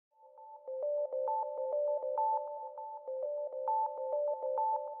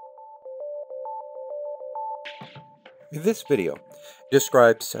This video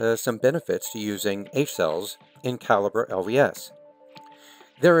describes some benefits to using hcells in Calibre LVS.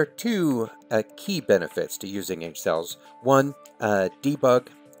 There are two key benefits to using hcells. One, debug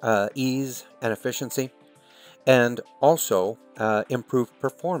ease and efficiency, and also improved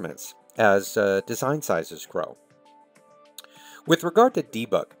performance as design sizes grow. With regard to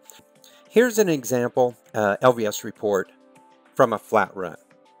debug, here's an example LVS report from a flat run.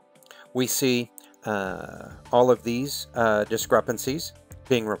 We see all of these discrepancies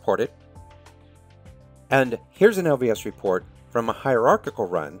being reported. And here's an LVS report from a hierarchical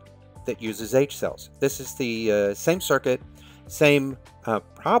run that uses hcells. This is the same circuit, same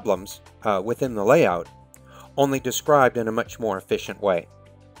problems within the layout, only described in a much more efficient way.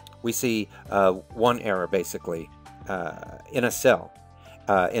 We see one error basically in a cell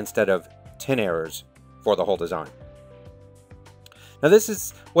instead of 10 errors for the whole design. Now this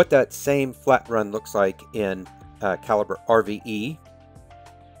is what that same flat run looks like in Calibre RVE.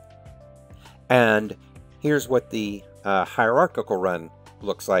 And here's what the hierarchical run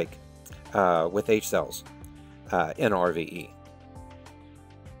looks like with hcells in RVE.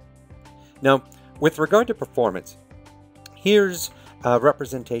 Now, with regard to performance, here's a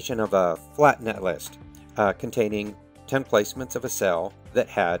representation of a flat netlist containing 10 placements of a cell that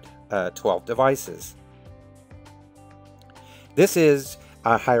had 12 devices. This is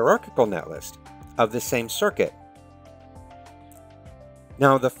a hierarchical netlist of the same circuit.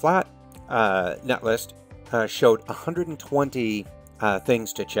 Now the flat netlist showed 120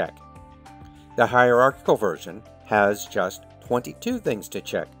 things to check. The hierarchical version has just 22 things to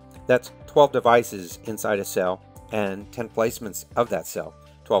check. That's 12 devices inside a cell and 10 placements of that cell.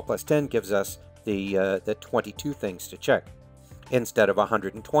 12 plus 10 gives us the 22 things to check instead of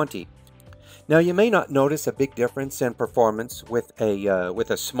 120. Now you may not notice a big difference in performance with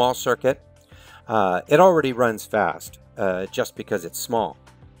a small circuit. It already runs fast just because it's small.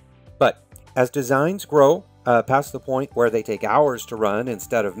 But as designs grow past the point where they take hours to run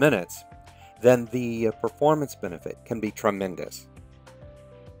instead of minutes, then the performance benefit can be tremendous.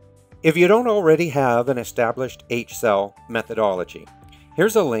 If you don't already have an established hcell methodology,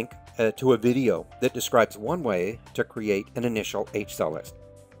 here's a link to a video that describes one way to create an initial hcell list.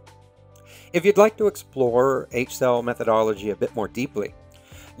 If you'd like to explore hcell methodology a bit more deeply,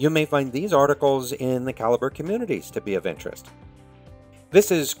 you may find these articles in the Calibre communities to be of interest.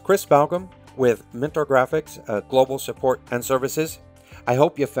 This is Chris Balgam with Mentor Graphics, Global Support and Services. I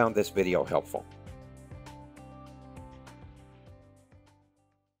hope you found this video helpful.